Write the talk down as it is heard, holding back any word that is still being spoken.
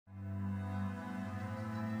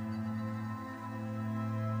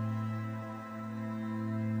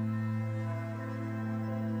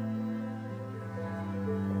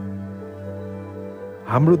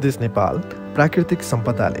हाम्रो देश नेपाल प्राकृतिक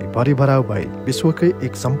सम्पदाले भरिभराउ भई विश्वकै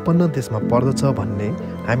एक सम्पन्न देशमा पर्दछ भन्ने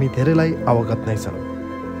हामी धेरैलाई अवगत नै छौँ।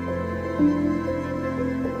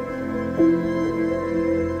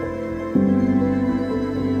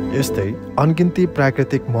 यस्तै अनगिन्ती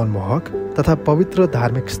प्राकृतिक मनमोहक तथा पवित्र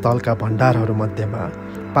धार्मिक स्थलका भण्डारहरू मध्येमा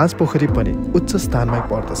पाँचपोखरी पनि उच्च स्थानमै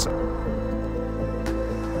पर्दछ।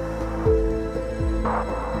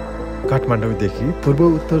 काठमाडौँदेखि पूर्व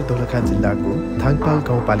उत्तर दोलखा जिल्लाको थाङपाल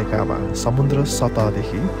गाउँपालिकामा समुद्र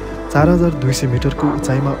सतहदेखि 4200 मिटरको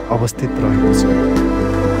उचाइमा अवस्थित रहेको छ।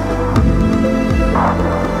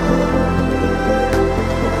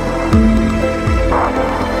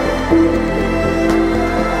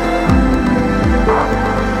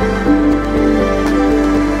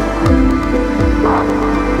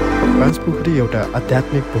 पाँचपोखरी एउटा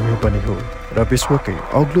आध्यात्मिक भूमि पनि हो र विश्वकै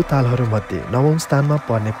अग्लो तालहरूमध्ये 9औं स्थानमा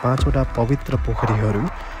पर्ने 5वटा पवित्र पोखरीहरू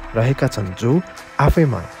रहेका छन्, जो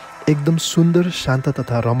आफैमा एकदम सुन्दर, शान्त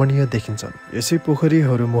तथा रमणीय देखिन्छन्। यसै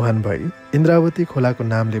पोखरीहरू मुहान भई इन्द्रावती खोलाको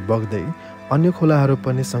नामले बग्दै अन्य खोलाहरू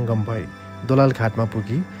पनि सङ्गम भई दोलाल घाटमा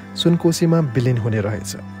पुगी सुनकोशीमा विलिन हुने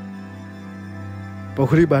रहेछ।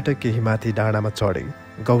 पोखरीबाट केही माथि डाँडामा चढे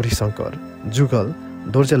गौरी शङ्कर, जुगल,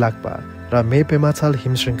 दोर्जेलाक्पा र मेपेमाछाल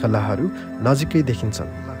हिमशृङ्खलाहरू नजिकै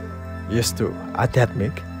देखिन्छन्। यस्तो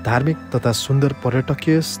आध्यात्मिक, धार्मिक तथा सुन्दर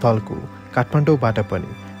पर्यटकीय स्थलको काठमाडौँबाट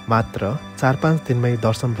पनि मात्र 4-5 दिनमै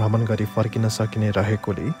दर्शन भ्रमण गरी फर्किन सकिने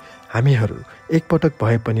रहेकोले हामीहरू एकपटक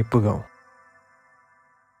भए पनि पुगौँ।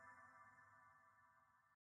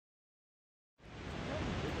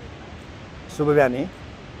 शुभ बिहानी।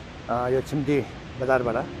 यो छिम्ती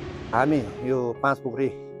बजारबाट हामी यो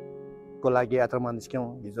पाँचपोखरीको लागि यात्रामा निस्क्यौँ।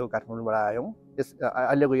 हिजो काठमाडौँबाट आयौँ।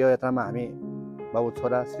 अहिलेको यो यात्रामा हामी बाबु,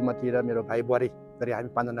 छोरा, श्रीमती र मेरो भाइ बुहारी गरी हामी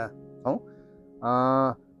 5 जना छौँ।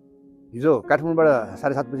 हिजो काठमाडौँबाट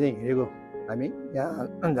 7:30 बजे हिँडेको हामी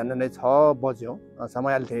यहाँ झन्डै 6 बज्यो।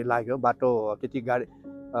 समय अलिक धेरै लाग्यो। बाटो त्यति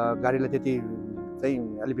गाडीलाई त्यति चाहिँ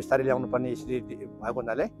अलिक बिस्तारै ल्याउनु पर्ने स्थिति भएको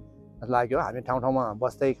हुनाले लाग्यो। हामी ठाउँ ठाउँमा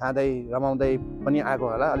बस्दै खाँदै रमाउँदै पनि आएको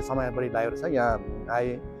होला। अलिक समय बढी लाग्यो रहेछ। यहाँ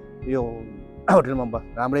आए यो होटलमा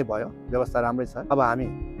राम्रै भयो, व्यवस्था राम्रै छ। अब हामी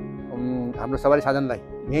हाम्रो सवारी साधनलाई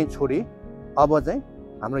यहीँ छोडी अब चाहिँ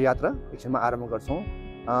हाम्रो यात्रा एकछिनमा आरम्भ गर्छौँ।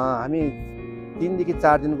 हामी 3 देखि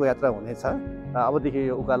 4 दिनको यात्रा हुनेछ र अबदेखि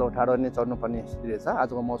यो उकालो ठाडो नै चढ्नुपर्ने स्थिति रहेछ।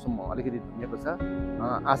 आजको मौसम अलिकति धुनिएको छ।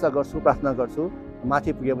 आशा गर्छु, प्रार्थना गर्छु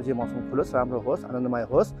माथि पुगेपछि मौसम खुलोस्, राम्रो होस्, आनन्दमय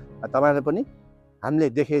होस्। तपाईँहरूले पनि हामीले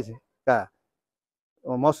देखेका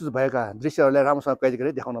महसुस भएका दृश्यहरूलाई राम्रोसँग कैद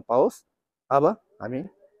गरी देखाउन पाओस्। अब हामी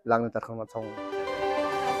लाग्ने तर्खरमा छौँ।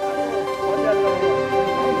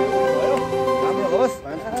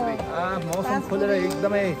 मौसम खोलेर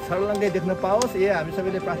एकदमै छर्लङ्गै देख्न पाओस्, हामी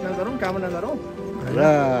सबैले प्रार्थना गरौँ, कामना गरौँ र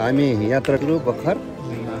हामी यात्राको भर्खर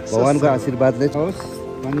भगवानको आशीर्वादले होस्,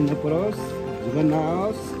 आनन्द पुरोस्, जीवन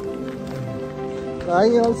नआओस्।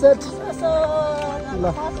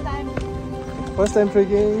 फर्स्ट टाइम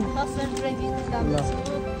ट्रेकिङ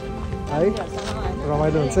है,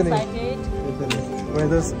 रमाइलो हुन्छ नि।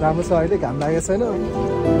 वेदर राम्रो छ, अहिले घाम लागेको छैन।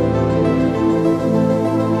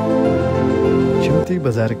 छिम्ती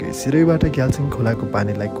बजारकै सिरैबाट ग्याल्सिङ खोलाको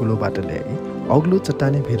पानीलाई कुलोबाट ल्याई अग्लो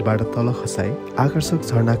चट्टानी भिरबाट तल खसाई आकर्षक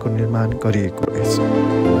झरनाको निर्माण गरिएको रहेछ।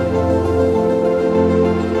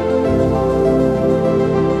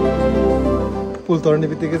 पुल तर्ने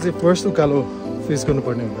बित्तिकै चाहिँ फर्स्ट उकालो फेस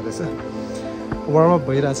गर्नुपर्ने हुँदो रहेछ। वार्मअप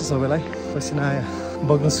भइरहेछ, सबैलाई पसिना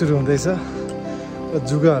बग्न सुरु हुँदैछ र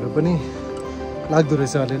जुगाहरू पनि लाग्दो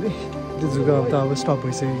रहेछ अलिअलि। त्यो जुगा त अब स्टप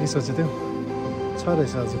भइसक्यो कि सोचेको थियो, छ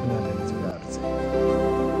रहेछ अझै पनि अलिअलि जुगाहरू चाहिँ।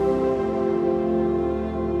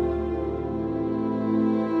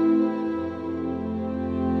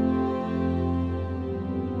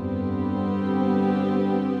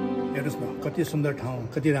 हेर्नुहोस् न, कति सुन्दर ठाउँ,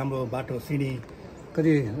 कति राम्रो बाटो, सिँढी,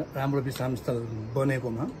 कति राम्रो विश्राम स्थल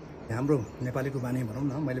बनेकोमा। हाम्रो नेपालीको बानी भनौँ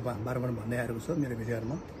न, मैले बारम्बार भन्दै आएको छु मेरो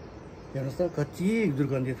भिडियोहरूमा। हेर्नुहोस् त, कति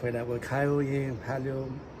दुर्गन्धित फैलाएको, खायो फाल्यो,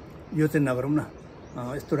 यो चाहिँ नगरौँ न।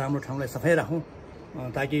 यस्तो राम्रो ठाउँलाई सफाइ राखौँ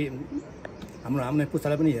ताकि हाम्रो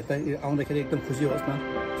पुस्तालाई पनि हेर्दा आउँदाखेरि एकदम खुसी होस् न,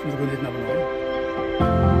 दुर्गन्धित नबनाऊ।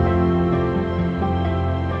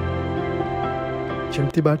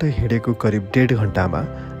 छिम्तीबाट हिँडेको करिब 1.5 घन्टामा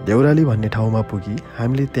देउराली भन्ने ठाउँमा पुगी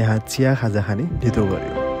हामीले त्यहाँ चिया खाजा खाने निधो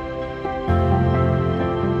गर्यो।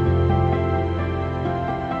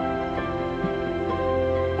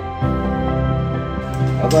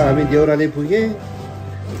 अब हामी देउराली पुगे।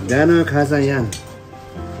 बिहान खाजा यहाँ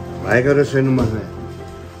भएको रेस्टुरेन्टमा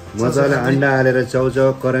मजाले अन्डा हालेर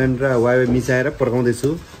चाउचाउ, करेन्ट र वायु मिसाएर पड्काउँदैछु।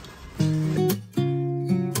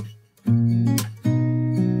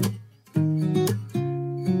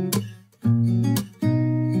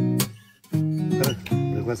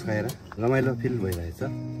 आएर रमाइलो फिल भइरहेछ।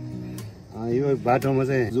 यो बाटोमा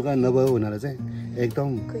चाहिँ जुगा नभएको हुनाले चाहिँ एकदम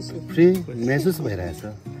फ्री महसुस भइरहेछ।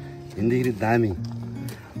 हिँड्दाखेरि दामी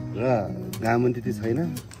र घाम पनि त्यति छैन,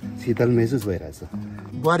 शीतल महसुस भइरहेछ।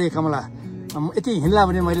 बुहारी कमला यति हिँड्ला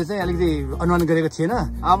भने मैले चाहिँ अलिकति अनुमान गरेको थिएन।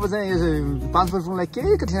 अब चाहिँ यो पाँचपोखरीलाई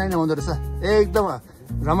केही कठिनाइ नहुँदो रहेछ। एकदम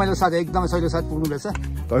रमाइलो साथ एकदमै सजिलो साथ पुग्नु रहेछ।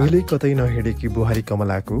 कहिल्यै कतै नहिँडेकी बुहारी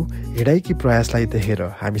कमलाको हिँडाइकी प्रयासलाई देखेर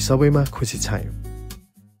हामी सबैमा खुसी छायौँ।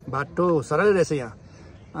 बाटो सरलै रहेछ यहाँ।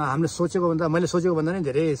 मैले सोचेको भन्दा नि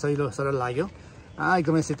धेरै सजिलो सरल लाग्यो।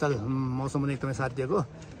 एकदमै शीतल मौसम पनि एकदमै साथ दिएको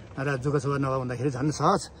र जुगासुगा नभउँदाखेरि झन्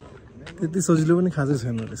सहज। त्यति सजिलो पनि खाँचै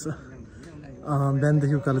छैन रहेछ।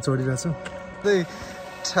 बिहानदेखि उकालो चढिरहेछ।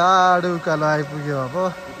 ठाडो उकालो आइपुग्यो। अब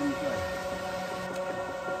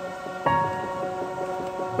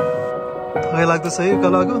थोरै लाग्दैछ है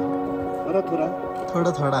उकालो आएको,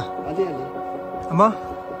 थोडा थोडा आमा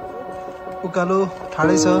उकालो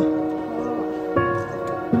ठाडै छ।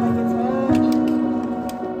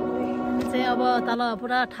 अब तल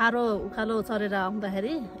पुरा ठाडो उकालो चढेर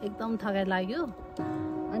आउँदाखेरि एकदम थकाइ लाग्यो।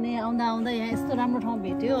 अनि आउँदा आउँदा यहाँ यस्तो राम्रो ठाउँ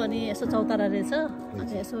भेट्यो। अनि यसो चौतारा रहेछ,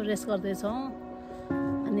 अनि यसो रेस्ट गर्दैछौँ।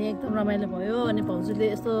 अनि एकदम रमाइलो भयो। अनि भाउजूले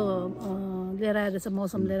यस्तो लिएर आएर रहेछ,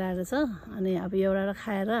 मौसम लिएर आएर रहेछ। अनि अब एउटा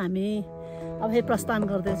खाएर हामी अब फेरि प्रस्थान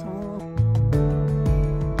गर्दैछौँ।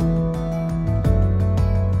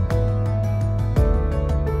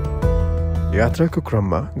 यात्राको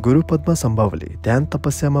क्रममा गुरु पद्मा सम्भवले ध्यान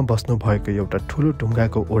तपस्यामा बस्नु भएको एउटा ठुलो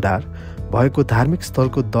ढुङ्गाको ओडार भएको धार्मिक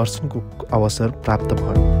स्थलको दर्शनको अवसर प्राप्त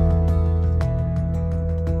भयो।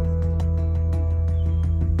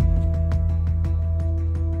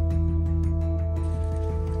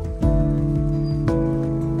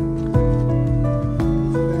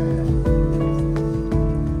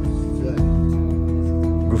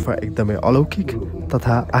 गुफा एकदमै अलौकिक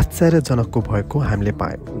तथा आश्चर्यजनकको भएको हामीले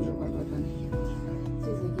पायौँ।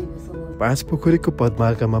 पाँचपोखरीको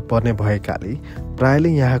पदमार्गमा पर्ने भएकाले प्रायले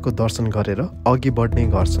यहाँको दर्शन गरेर अघि बढ्ने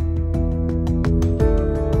गर्छन्।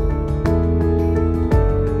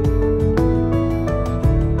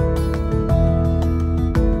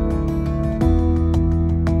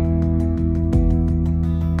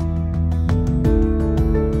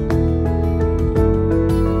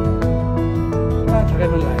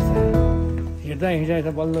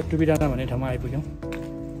 हिँड्दा बल्ल टुपी डाँडा भन्ने ठाउँमा आइपुग्यौँ।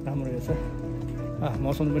 राम्रो रहेछ।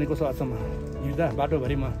 मौसम पनि कस्तो अचम्म। हिँड्दा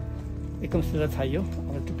बाटोभरिमा एकदम शीतल छाइयो।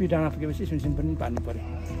 अब टुपी डाँडा पुगेपछि सुनसिन पनि पार्नु पऱ्यो।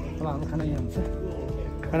 अब हाम्रो खाना यहाँ हुन्छ।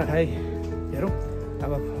 खाना खाइ हेरौँ।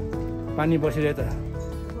 अब पानी बसिरह्यो त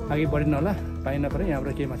अघि बढिन्न होला, पानी नपरे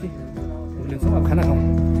यहाँबाट केही माथि उक्लिन्छौँ। अब खाना खाउँ।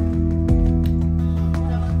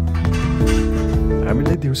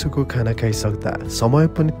 हामीले दिउँसोको खाना खाइसक्दा समय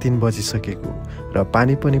पनि 3 बजिसकेको र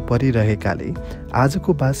पानी पनि परिरहेकाले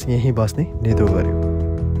आजको बास यहीँ बस्ने निधो गर्यो।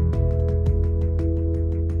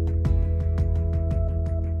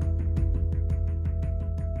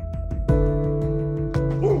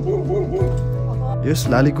 यस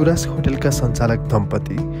लालीगुराँस होटलका सञ्चालक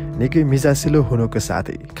दम्पति निकै मिजासिलो हुनुको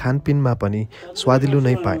साथै खानपिनमा पनि स्वादिलो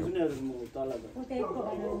नै पायौँ।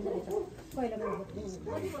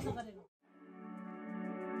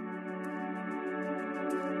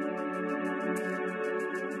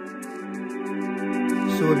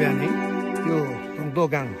 शुभ बिहान है। यो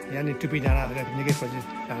दोगाङ यानि टुपी डाँडा निकै पछि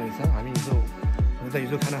जाँदै छ। हामी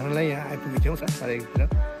हिजो खाना खानलाई यहाँ आइपुगेको थियौँ 1:30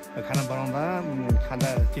 खाना बनाउँदा खाँदा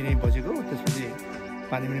 3 बजेको। त्यसपछि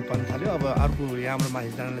पानी पनि पर्न थाल्यो। अब अर्को यहाँबाट माथि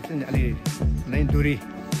जानलाई चाहिँ अलि नै दूरी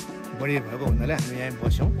बढी भएको हुनाले हामी यहाँ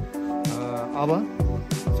बस्यौँ। अब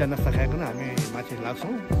चिया नास्ता खाइकन हामी माथि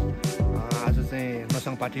लाग्छौँ। आज चाहिँ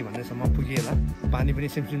नसङ पार्टी भन्नेसम्म पुगिएला। पानी पनि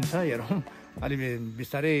सिमसिम छ। हेरौँ अलि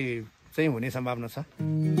बिस्तारै चाहिँ हुने सम्भावना छ।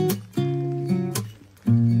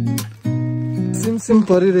 सिमसिम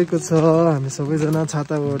परिरहेको छ। हामी सबैजना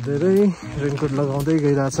छाता ओढेरै रेनकोट लगाउँदै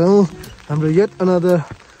गइरहेछौँ। हाम्रो येट अनदर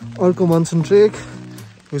अर्को मनसुन ट्रेक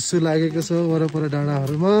हुस्सु लागेको छ वरपर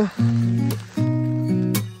डाँडाहरूमा।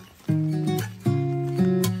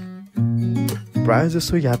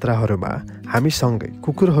 प्रायःजसो यात्राहरूमा हामीसँगै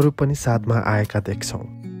कुकुरहरू पनि साथमा आएका देख्छौँ।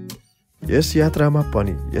 यस यात्रामा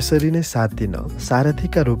पनि यसरी नै साथ दिन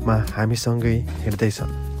सारथीका रूपमा हामीसँगै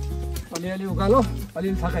हिँड्दैछन्। अलिअलि उकालो,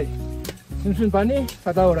 अलिअलि थकाइ, सुनसुन पानी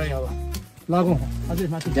कता उडायो। अब लागौँ अझै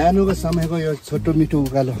माथि जानुको समयको यो छोटो मिठो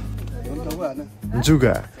उकालो।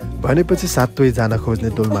 जुगा भनेपछि सातोइ जान खोज्ने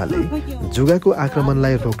दोलमाले जुगाको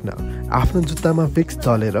आक्रमणलाई रोक्न आफ्नो जुत्तामा फिक्स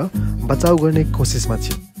दलेर बचाउ गर्ने कोसिसमा छ।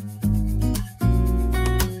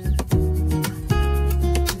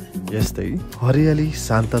 यस्तै हरियाली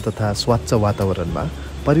शान्त तथा स्वच्छ वातावरणमा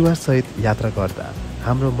परिवारसहित यात्रा गर्दा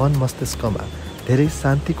हाम्रो मन मस्तिष्कमा धेरै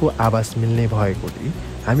शान्तिको आभास मिल्ने भएकोले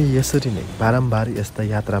हामी यसरी नै बारम्बार यस्ता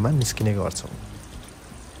यात्रामा निस्किने गर्छौँ।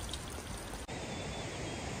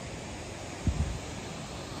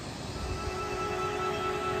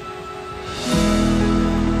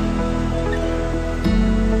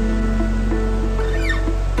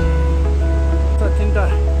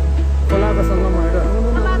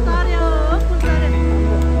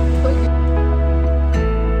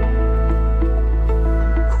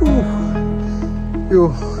 यो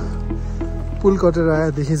पुल कटेर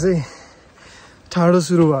आएदेखि चाहिँ ठाडो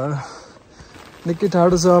सुरु भयो। निकै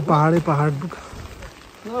ठाडो छ, पहाड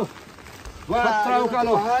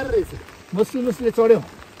मुस्किलले चढ्यो,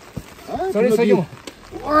 चढिसक्यौँ।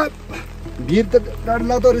 भिर त डर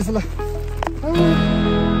लाग्दो रहेछ ल।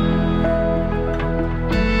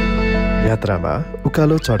 यात्रामा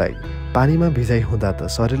उकालो चढाइ पानीमा भिजाइ हुँदा त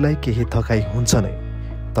शरीरलाई केही थकाइ हुन्छ नै,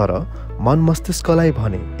 तर मन मस्तिष्कलाई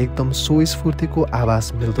भने एकदम स्वस्फूर्तिको आभास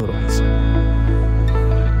मिल्दो रहेछ।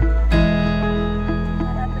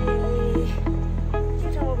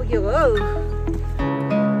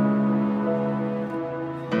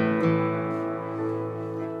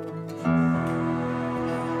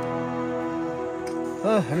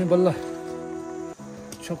 हामी बल्ल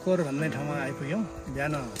छोक्कर भन्ने ठाउँमा आइपुग्यौँ।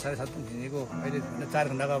 बिहान 7:30 हिँडेको, अहिले 4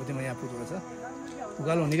 घन्टाको अवधिमा यहाँ पुगेको छ।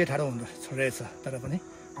 उकालो निकै ठाडो हुँदो रहेछ, तर पनि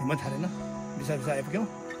हिम्मत हालेन, बिसा आइपुग्यौँ।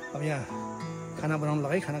 अब यहाँ खाना बनाउनु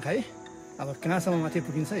लगाइ खाना खाएँ। अब कहाँसम्म माथि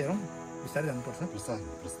पुगिन्छ हेरौँ, बिस्तारै जानुपर्छ।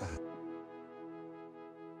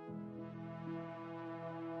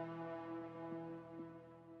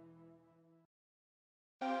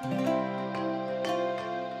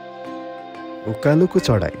 उकालोको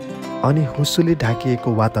चढाइ अनि हुस्सुले ढाकिएको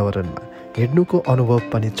वातावरणमा हिँड्नुको अनुभव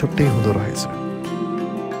पनि छुट्टै हुँदो रहेछ।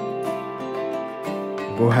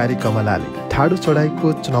 बोहारी कमलाले ठाडो चढाइको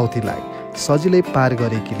चुनौतीलाई सजिलै पार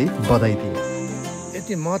गरेकीले बधाई दिए।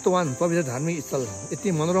 यति महत्त्ववान पवित्र धार्मिक स्थल, यति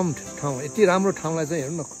मनोरम ठाउँ, यति राम्रो ठाउँलाई चाहिँ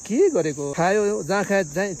हेर्नु न के गरेको। खायो, जहाँ खायो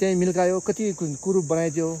त्यहीँ मिल्कायो, कति कुरूप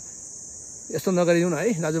बनाइदियो। यस्तो नगरिदिउँ न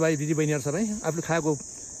है दाजुभाइ दिदीबहिनीहरू सबै। आफूले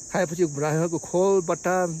खाएपछि राखेको खोल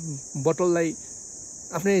बट्टा बोतललाई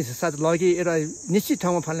आफ्नै साथ लगी एउटा निश्चित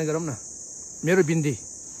ठाउँमा फाल्ने गरौँ न, मेरो बिन्ती।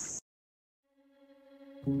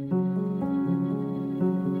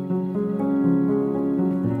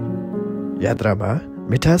 यात्रामा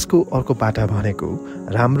मिठासको अर्को पाटा भनेको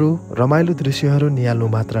राम्रो रमाइलो दृश्यहरू निहाल्नु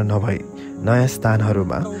मात्र नभई नयाँ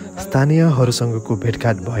स्थानहरूमा स्थानीयहरूसँगको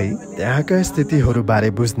भेटघाट भई त्यहाँका स्थितिहरूबारे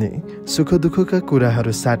बुझ्ने, सुख दुःखका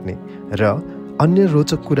कुराहरू साट्ने र अन्य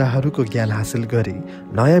रोचक कुराहरूको ज्ञान हासिल गरी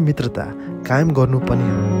नयाँ मित्रता कायम गर्नु पनि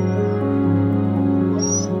हो।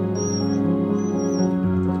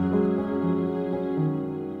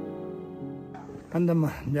 अन्डमा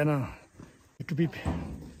बिहान टुपी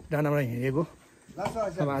डाँडाबाट हिँडेको।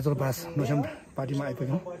 अब आजको पास नोसम पार्टीमा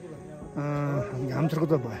आइपुग्यौँ। घाम थोरको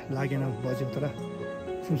त लागेन, बज्यो, तर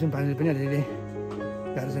सिमसिम पानी पनि अलिअलि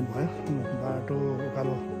गाह्रो चाहिँ भयो। बाटो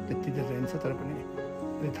उकालो त्यति रहन्छ, तर पनि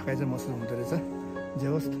अलिक थकाइ चाहिँ महसुस हुँदो रहेछ। जे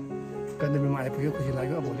होस् गन्तव्यमा आइपुग्यो, खुसी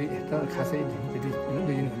लाग्यो। अब भोलि त खासै त्यति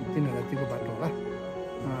होइन, 2-3 घन्टाको बाटो होला।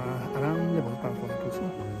 आरामले भोलि पार्कमा पुग्छौँ,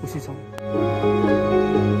 खुसी छौँ।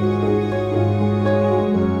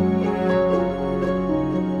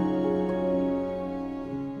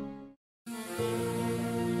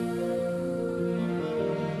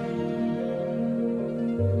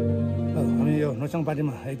 हामी यो नोचङ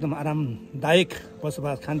पार्टीमा एकदम आरामदायक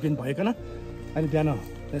बसोबास खानपिन भइकन अहिले बिहान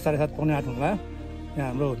 7:30 पौने 8 हुँदा यहाँ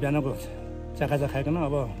हाम्रो बिहानको चियाखाजा खाइकन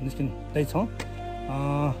अब निस्किँदै छौँ।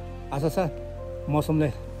 आशा छ मौसमले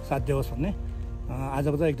साथ दियोस् भन्ने।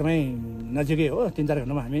 आजको त एकदमै नजिकै हो, 3-4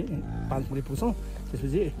 घन्टामा हामी पाँचपोखरी पुग्छौँ।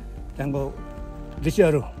 त्यसपछि त्यहाँको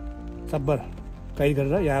दृश्यहरू सब्बर कैद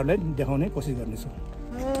गरेर यहाँहरूलाई देखाउने कोसिस गर्नेछु।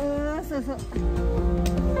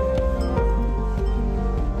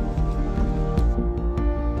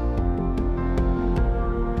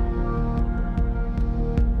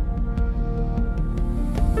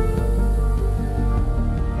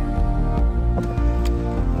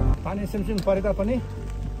 पानी सिमसिम परेता पनि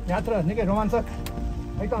यात्रा निकै रोमाञ्चक,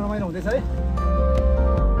 एकदम रमाइलो हुँदैछ है।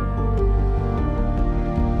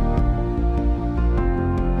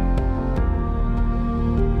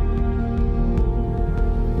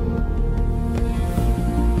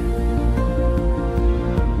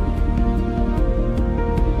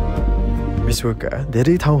 विश्वका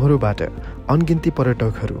धेरै ठाउँहरूबाट अनगिन्ती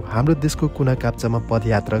पर्यटकहरू हाम्रो देशको कुना काप्चामा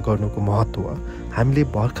पदयात्रा गर्नुको महत्त्व हामीले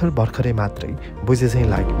भर्खरै मात्रै बुझे चाहिँ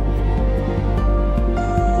लाग्यो।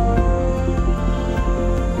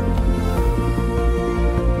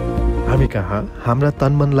 हामी कहाँ हाम्रा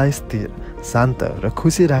तनमनलाई स्थिर, शान्त र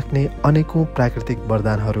खुसी राख्ने अनेकौं प्राकृतिक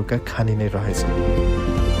वरदानहरूका खानी नै रहेछ।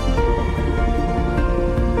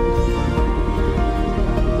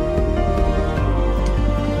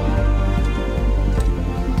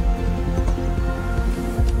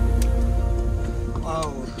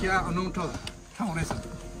 अनौठो ठाउँ रहेछ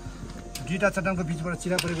दुईटा चट्टानको बिचबाट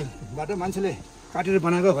चिरा परेको बाटो मान्छेले काटेर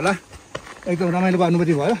बनाएको होला एकदम रमाइलो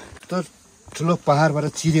अनुभूति भयो त ठुलो पहाडबाट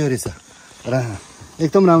चिरियो रहेछ र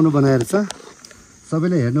एकदम राम्रो बनाएर छ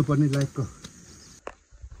सबैले हेर्नुपर्ने लाइफको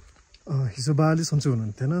हिजो बाले सन्चो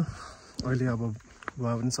हुनुहुन्थेन अहिले अब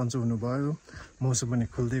बुवा पनि सन्चो हुनुभयो मौसम पनि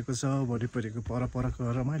खुल्दिएको छ वरिपरिको परपरको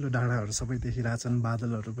रमाइलो डाँडाहरू सबै देखिरहेछन्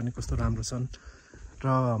बादलहरू पनि कस्तो राम्रो छन् र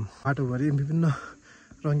बाटोभरि विभिन्न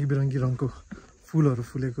रङ्गी बिरङ्गी रङको फुलहरू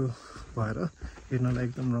फुलेको भएर हेर्नलाई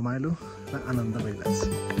एकदम रमाइलो र आनन्द भइरहेछ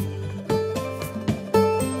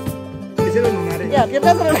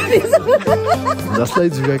जसलाई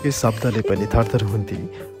जुगाकै शब्दले पनि थरथर हुन्थे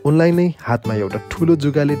उनलाई नै हातमा एउटा ठुलो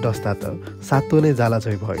जुगाले डस्दा त सातो नै जाला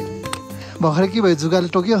झै भयो भर्खर के भयो जुगाले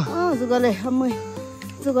टोक्यो जुगाले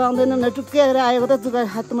जुगा आउँदैन न टुक्केर आएको त जुगा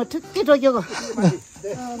हातमा ठिक्कै टोकेको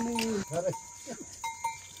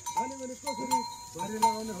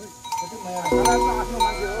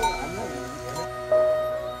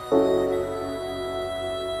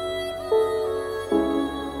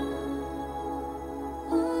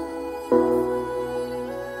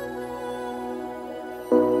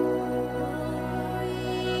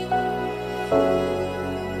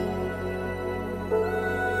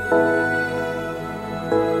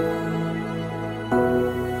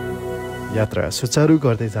यात्रा सुचारू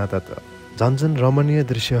गर्दै जाँदा त झन्झन रमणीय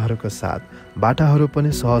दृश्यहरूको साथ बाटाहरू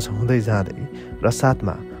पनि सहज हुँदै जाँदै र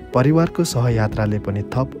साथमा परिवारको सहयात्राले पनि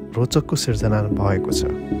थप रोचकको सिर्जना भएको छ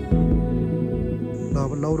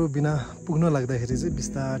अब लौरो बिना पुग्न लाग्दाखेरि चाहिँ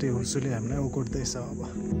बिस्तारै हुर्सुले हामीलाई ओकोट्दैछ अब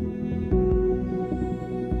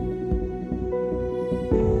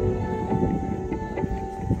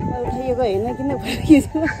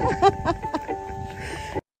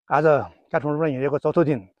आज काठमाडौँमा हिँडेको चौथो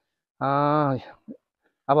दिन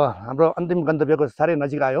अब हाम्रो अन्तिम गन्तव्यको साह्रै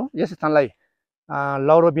नजिक आयो यस स्थानलाई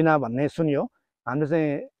लौरो बिना भन्ने सुनियो हामीले चाहिँ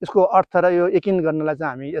यसको अर्थ र यो यकिन गर्नलाई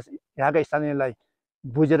चाहिँ हामी यहाँका स्थानीयलाई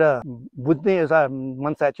बुझ्ने एउटा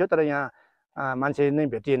मनसा थियो तर यहाँ मान्छे नै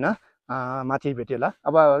भेटिएन माथि भेटिएला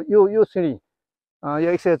अब यो सिँढी यो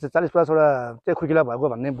 140-50वटा चाहिँ खुर्किला भएको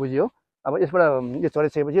भन्ने बुझियो अब यसबाट यो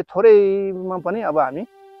चढिसकेपछि थोरैमा पनि अब हामी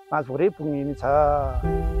पाँचपोखरी पुग्ने छ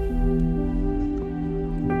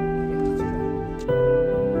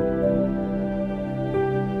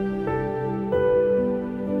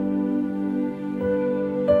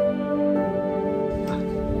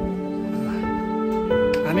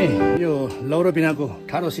हामी यो लौरो बिनाको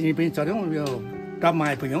ठाडो सिँढी पनि चढ्यौँ यो टपमा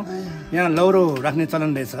आइपुग्यौँ यहाँ लौरो राख्ने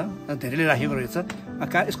चलन रहेछ धेरैले राखेको रहेछ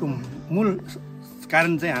यसको मूल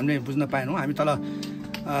कारण चाहिँ हामीले बुझ्न पाएनौँ हामी तल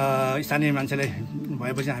स्थानीय मान्छेले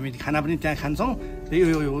भएपछि हामी खाना पनि त्यहाँ खान्छौँ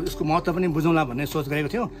यो यसको महत्त्व पनि बुझौँला भन्ने सोच गरेको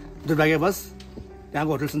थियौँ दुर्भाग्यवश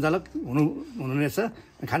त्यहाँको होटल सञ्चालक हुनु रहेछ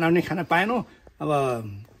खाना पनि खान पाएनौँ अब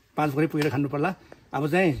पाँचपोखरी पुगेर खानु पर्ला अब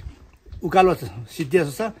चाहिँ उकालो सिद्धिया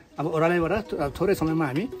छ अब ओह्रालैबाट थोरै समयमा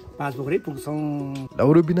हामी पाँचपोखरी पुग्छौँ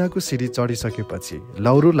लौरो बिनाको सिँढी चढिसकेपछि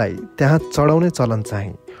लौरोलाई त्यहाँ चढाउने चलन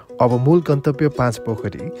चाहिँ अब मूल गन्तव्य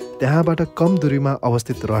पाँचपोखरी त्यहाँबाट कम दूरीमा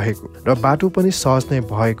अवस्थित रहेको र बाटो पनि सहज नै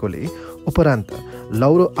भएकोले उपरान्त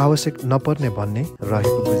लौरो आवश्यक नपर्ने भन्ने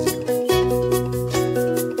रहेको बुझियो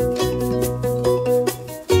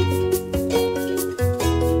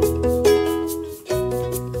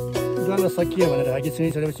सकियो भनेर अघि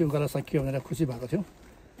सिँढी चढेपछि उकालो सकियो भनेर खुसी भएको थियो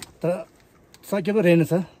तर सकिएको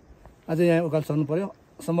रहेनछ अझै यहाँ उकालो चढ्नु पर्यो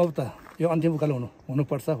सम्भवतः यो अन्तिम उकालो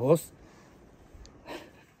हुनुपर्छ होस्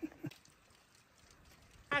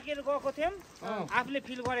थाकेर गएको थियौँ आफूले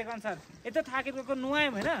फिल गरेको अनुसार यत्रो थाकेर गएको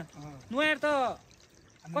नुहायौँ होइन नुहाएर त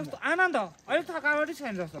कस्तो आनन्द अहिले थकावटै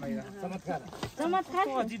छैन जस्तो लाग्यो चमत्कार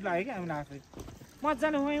अजिब लाग्यो क्या हामीलाई आफै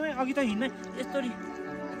मजाले नुहायौँ अघि त हिँड्नै यस्तो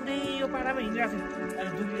पुरै यो पाडामा हिँडिरहेको छ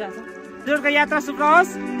अहिले दुबिरहेको छ जोडको यात्रा शुभ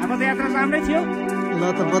होस् हाम्रो त यात्रा राम्रै थियो ल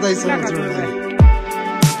त बधाई छ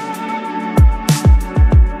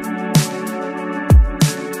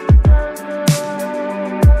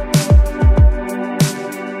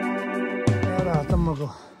हस्तम्मको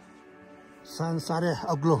साह्रै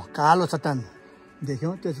अग्लो कालो चट्टान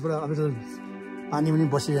देख्यौँ त्यसबाट अब पानी पनि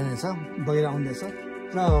बसिरहेछ बगेर आउँदैछ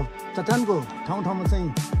र चट्टानको ठाउँ चाहिँ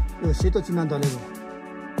यो सेतो चिन्ह दलेको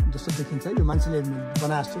जस्तो देखिन्छ यो मान्छेले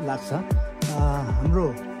बनाए जस्तो लाग्छ हाम्रो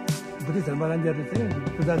बुद्धिस्ट धर्मावलम्बीहरूले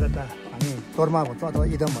चाहिँ पूजा गर्दा हामी तोर्मा भन्छौँ अथवा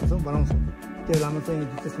इदम भन्छौँ बनाउँछौँ त्यो बेलामा चाहिँ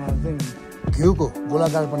त्यसमा चाहिँ घिउको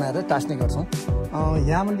गोलाकार बनाएर टाँस्ने गर्छौँ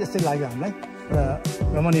यहाँ पनि त्यस्तै लाग्यो हामीलाई र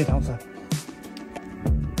रमणीय ठाउँ छ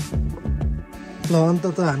ल अन्त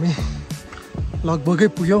त हामी लगभगै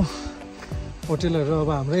पुग्यौँ होटेलहरू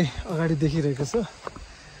अब हाम्रै अगाडि देखिरहेको छ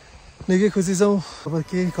निकै खुसी छौँ अब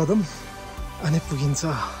केही कदम अनि पुगिन्छ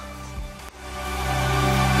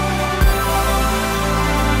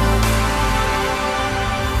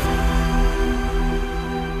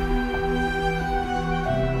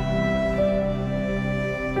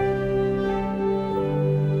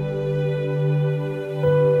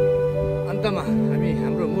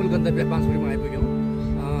गन्तव्य पाँचपोखरीमा आइपुग्यौँ।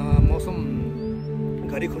 मौसम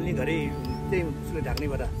घरि खुल्ने घरि त्यही उसले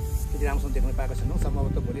ढाक्नेबाट त्यति राम्रोसँग देख्न पाएको छैनौँ।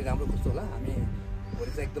 सम्भवतः भोलि राम्रो खोज्छौँ होला। हामी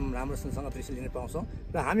भोलि चाहिँ एकदम राम्रोसँग दृश्य लिन पाउँछौँ।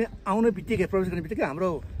 र हामी आउने बित्तिकै प्रवेश गर्ने बित्तिकै हाम्रो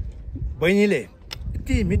बहिनीले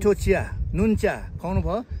यति मिठो चिया नुन चिया खुवाउनु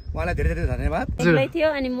भयो। उहाँलाई धेरै धेरै धन्यवाद। एक्लै थियो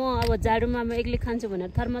अनि म अब जाडोमा म एक्लै खान्छु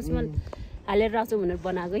भनेर थर्मसमा हालेर राख्छु भनेर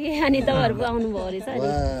बनाएको कि अनि तपाईँहरूको आउनुभयो रहेछ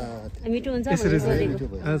अनि मिठो हुन्छ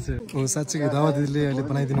हजुर। साँच्चै दावा दिदीले अहिले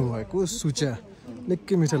बनाइदिनु भएको सुचा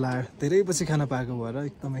निकै मिठो लाग्यो। धेरै पछि खाना पाएको भएर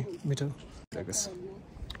एकदमै मिठो लागेको छ।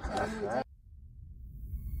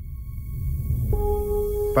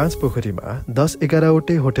 पाँचपोखरीमा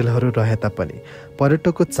 10-11वटै होटलहरू रहे तापनि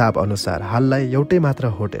पर्यटकको चाप अनुसार हाललाई एउटै मात्र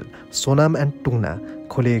होटल सोनाम एन्ड टुङ्ना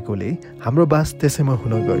खोलिएकोले हाम्रो बास त्यसैमा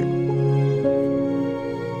हुन गयो।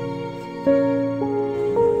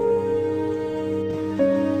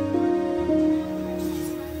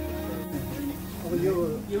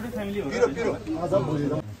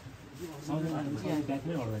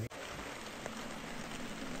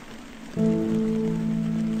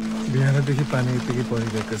 बिहानदेखि पानी यतिकै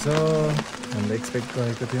परिरहेको छ। हामीले एक्सपेक्ट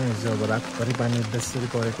गरेको थियौँ हिजो अब रातभरि पानी बेसरी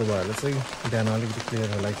परेको भएर चाहिँ बिहान अलिकति क्लियर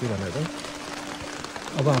होला कि भनेर।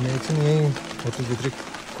 अब हामी एकछिन यहीँ होटलभित्रै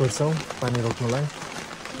कुर्छौँ पानी रोक्नुलाई,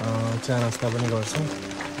 चिया नास्ता पनि गर्छौँ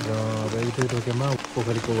र अब एक दुई रोकेमा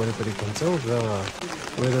पोखरीको वरिपरि घुम्छौँ र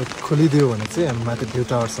वेदर खोलिदियो भने चाहिँ हामी माथि भ्यू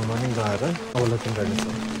टावरसम्म नि गएर अवलोकन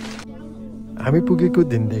गर्नेछौँ। हामी पुगेको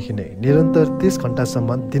दिनदेखि नै निरन्तर 30 घण्टासम्म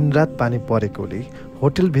दिनरात पानी परेकोले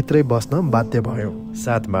होटलभित्रै बस्न बाध्य भयौँ।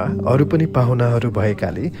 साथमा अरू पनि पाहुनाहरू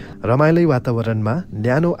भएकाले रमाइलो वातावरणमा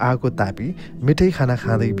न्यानो आगो तापी मिठै खाना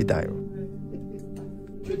खाँदै बितायौँ।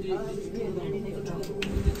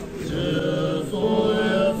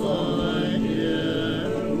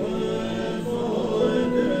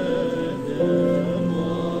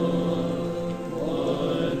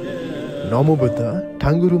 नमो बुद्ध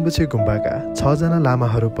ठाङ्गुरुम्बुछे गुम्बाका 6 जना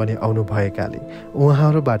लामाहरू पनि आउनु भएकाले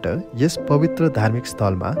उहाँहरूबाट यस पवित्र धार्मिक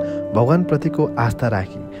स्थलमा भगवानप्रतिको आस्था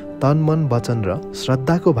राखी तन मन वचन र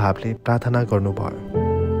श्रद्धाको भावले प्रार्थना गर्नुभयो।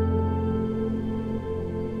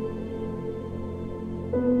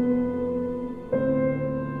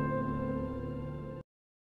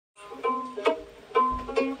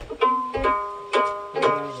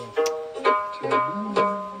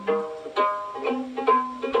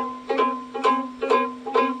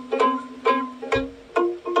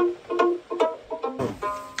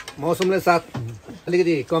 मौसमले साथ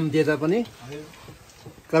अलिकति कम दिए तापनि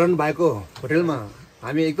करण भाइको होटलमा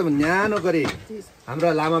हामी एकदम न्यानो गरी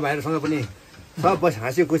हाम्रा लामा भाइहरूसँग पनि सब बस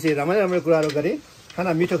हाँसी खुसी रमाइलो रमाइलो कुराहरू गरी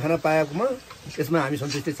खाना मिठो खाना पाएकोमा यसमा हामी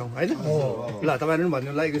सन्तुष्टि छौँ होइन। ल तपाईँहरू पनि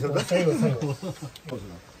भन्नु लागि शब्द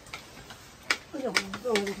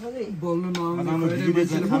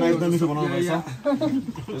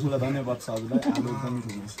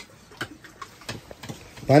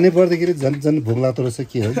पानी पर्दाखेरि झन् झन् भोक लाग्दो रहेछ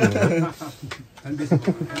के हो।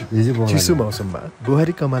 चिसो मौसममा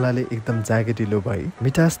बुहारी कमलाले एकदम जागेटिलो भई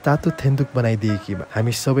मिठास तातो थेन्दुक बनाइदिएकीमा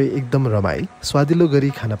हामी सबै एकदम रमाई स्वादिलो गरी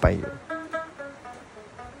खान पाइयो।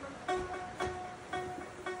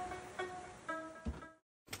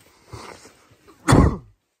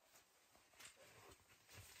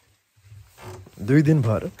 दुई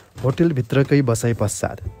दिनभर होटलभित्रकै बसाइ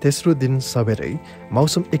पश्चात तेस्रो दिन सबेरै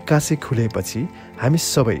मौसम एक्कासी खुलेपछि हामी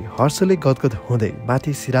सबै हर्षले गदगद हुँदै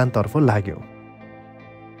माथि सिरानतर्फ लाग्यौँ।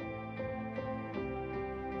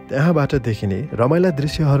 त्यहाँबाट देखिने रमाइला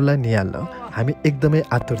दृश्यहरूलाई निहाल्न हामी एकदमै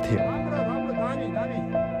आतुर थियौँ।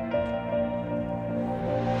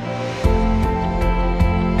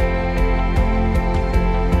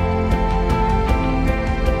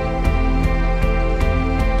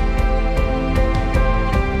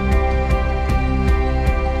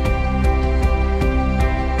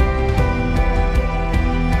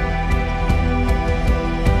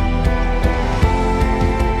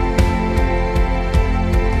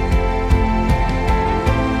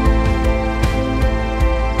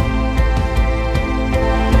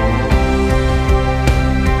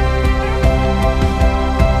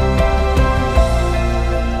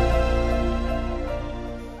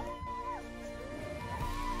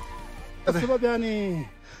 सुबह बिहानी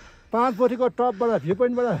 5 बजीको टपबाट भ्यू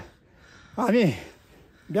पोइन्टबाट हामी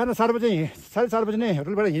बिहान 4 बजे 4:30 बजी नै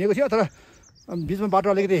होटलबाट हिँडेको थियो। तर बिचमा बाटो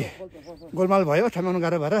अलिकति गोलमाल भयो, ठम्याउनु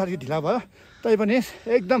गाह्रो भएर अलिकति ढिला भयो। तैपनि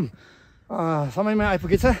एकदम समयमा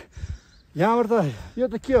आइपुगेछ। यहाँबाट त यो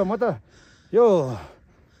त के हो, म त यो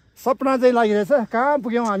सपना चाहिँ लागिरहेछ, कहाँ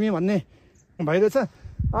पुग्यौँ हामी भन्ने भइरहेछ।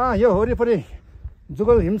 यो वरिपरि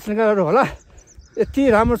जुगल हिमशृङ्गारहरू होला, यति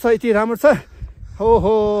राम्रो छ यति राम्रो छ। हो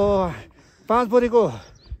पाँचपोखरीको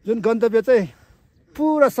जुन गन्तव्य चाहिँ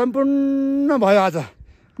पुरा सम्पूर्ण भयो आज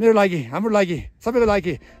मेरो लागि, हाम्रो लागि, सबैको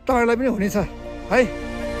लागि, तपाईँहरूलाई पनि हुनेछ है।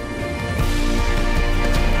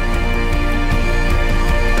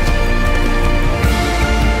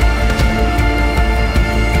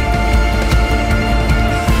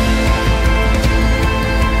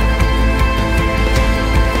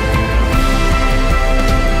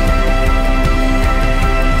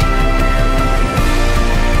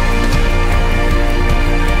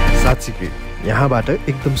 साँच्चीकै यहाँबाट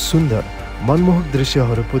एकदम सुन्दर मनमोहक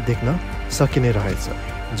दृश्यहरू पो देख्न सकिने रहेछ,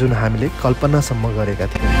 जुन हामीले कल्पनासम्म गरेका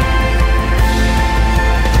थियौँ।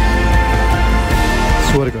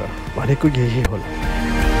 स्वर्ग भनेको यही होला।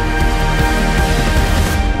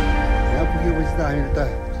 यहाँ पुगेपछि त हामीले त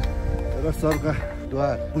एउटा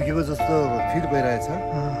स्वर्गद्वार पुगेको जस्तो फिल भइरहेछ।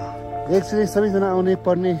 एकचोटि सबैजना आउने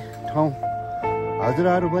पर्ने ठाउँ।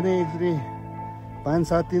 हजुरहरू पनि एकचोटि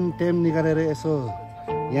 5-7 दिन टाइम निकालेर यसो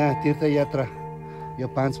यहाँ तीर्थयात्रा यो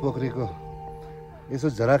पाँचपोखरीको यसो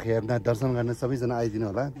झलक हेर्न, दर्शन गर्न सबैजना आइदिनु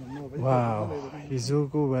होला। वाह,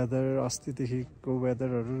 हिजोको वेदर, अस्तिदेखिको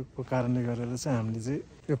वेदरहरूको कारणले गरेर चाहिँ हामीले चाहिँ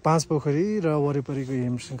यो पाँचपोखरी र वरिपरिको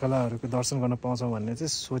हिम श्रृङ्खलाहरूको दर्शन गर्न पाउँछौँ भन्ने चाहिँ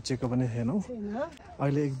सोचेको पनि थिएनौँ।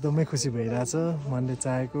 अहिले एकदमै खुसी भइरहेछ। मनले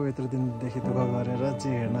चाहेको यत्रो दिनदेखि दुःख गरेर जे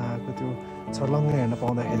हेर्न आएको त्यो छर्लङ्गै हेर्न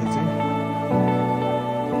पाउँदाखेरि चाहिँ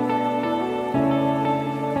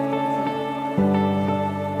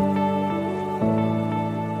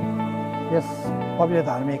यस पवित्र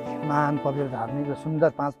धार्मिक, महान पवित्र धार्मिक र सुन्दर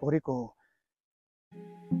पाँचपोखरीको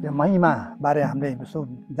त्यो महिमा बारे हामीले यसो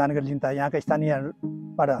जानकारी लिन त यहाँका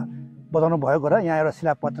स्थानीयबाट बताउनु भएको र यहाँ एउटा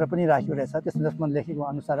शिलापत्र पनि राखिएको रहेछ। त्यसमा लेखेको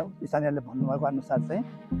अनुसार, स्थानीयले भन्नुभएको अनुसार चाहिँ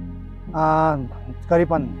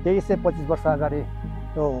करिबन 2325 वर्ष अगाडि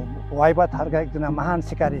त्यो वाइपा थरका एकजना महान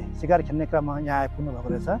शिकार खेल्ने क्रममा यहाँ आइपुग्नु भएको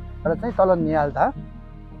रहेछ। र चाहिँ तल निहाल्दा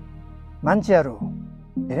मान्छेहरू,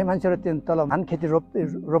 धेरै मान्छेहरू त्यो तल धान खेती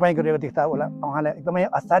रोपाइँ गरेको देख्दा होला उहाँलाई एकदमै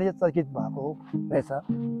आश्चर्यचकित भएको रहेछ।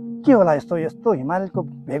 के होला यस्तो यस्तो हिमालयको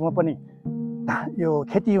भेगमा पनि यो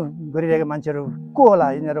खेती गरिरहेका मान्छेहरू को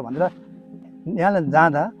होला यिनीहरू भनेर यहाँ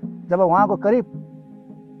जाँदा जब उहाँको करिब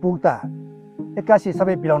पुग्दा एक्कासी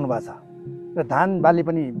सबै बिलाउनु भएको छ र धान बाली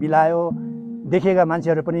पनि बिलायो, देखेका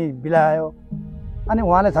मान्छेहरू पनि बिलायो। अनि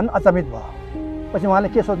उहाँले झन् अचम्मित भयो। पछि उहाँले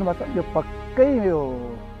के सोच्नु भएको छ, यो पक्कै यो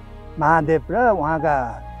महादेव र उहाँका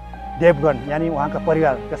देवगण यानि उहाँका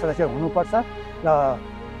परिवारका सदस्य हुनुपर्छ र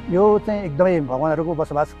यो चाहिँ एकदमै भगवानहरूको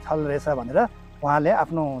बसोबास छल रहेछ भनेर उहाँले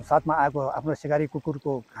आफ्नो साथमा आएको आफ्नो सिकारी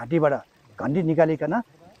कुकुरको घाँटीबाट घन्टी निकालिकन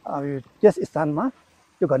त्यस स्थानमा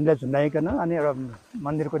त्यो घन्टीलाई झुन्डाइकन अनि एउटा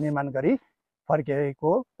मन्दिरको निर्माण गरी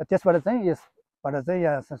फर्किएको। र त्यसबाट चाहिँ यसबाट चाहिँ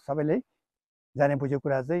यहाँ सबैले जाने बुझेको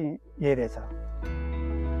कुरा चाहिँ यही रहेछ।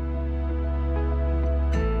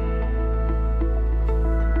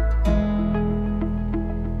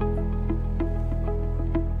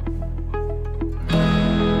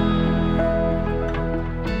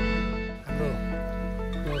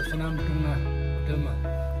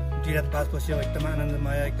 पाँच बस्यो एकदम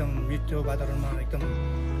आनन्दमय, एकदम मिठो वातावरणमा एकदम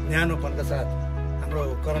न्यानोपनका साथ हाम्रो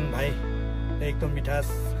करण भाइ एकदम मिठास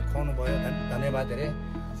खुवाउनु भयो। धन्यवाद धेरै।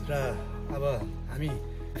 र अब हामी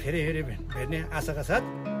फेरि भेट्ने आशाका साथ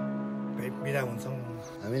बिदा हुन्छौँ।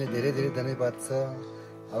 हामीले धेरै धेरै धन्यवाद छ।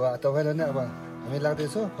 अब तपाईँलाई नै अब हामी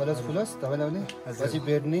लाग्दैछौँ फुलस तपाईँलाई पनि पछि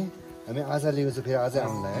भेट्ने हामी आशा लिएको छु फेरि अझै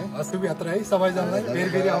आउनुलाई है। शुभ यात्रा है सबैजनालाई,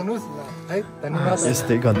 फेरि आउनुहोस् है। धन्यवाद।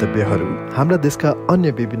 यस्तै गन्तव्यहरू हाम्रा देशका अन्य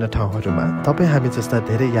विभिन्न ठाउँहरूमा तपाईँ हामी जस्ता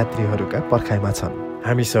धेरै यात्रीहरूका पर्खाइमा छन्।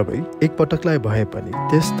 हामी सबै एकपटकलाई भए पनि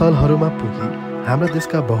त्यस स्थलहरूमा पुगी हाम्रा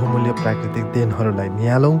देशका बहुमूल्य प्राकृतिक देनहरूलाई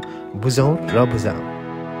निहालौँ, बुझौँ र बुझाउँ।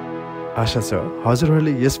 आशा छ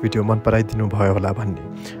हजुरहरूले यस भिडियो मन पराइदिनु भयो होला भन्ने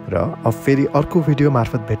र अब फेरि अर्को भिडियो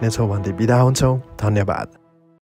मार्फत भेट्नेछौँ भन्दै बिदा हुन्छौँ। धन्यवाद।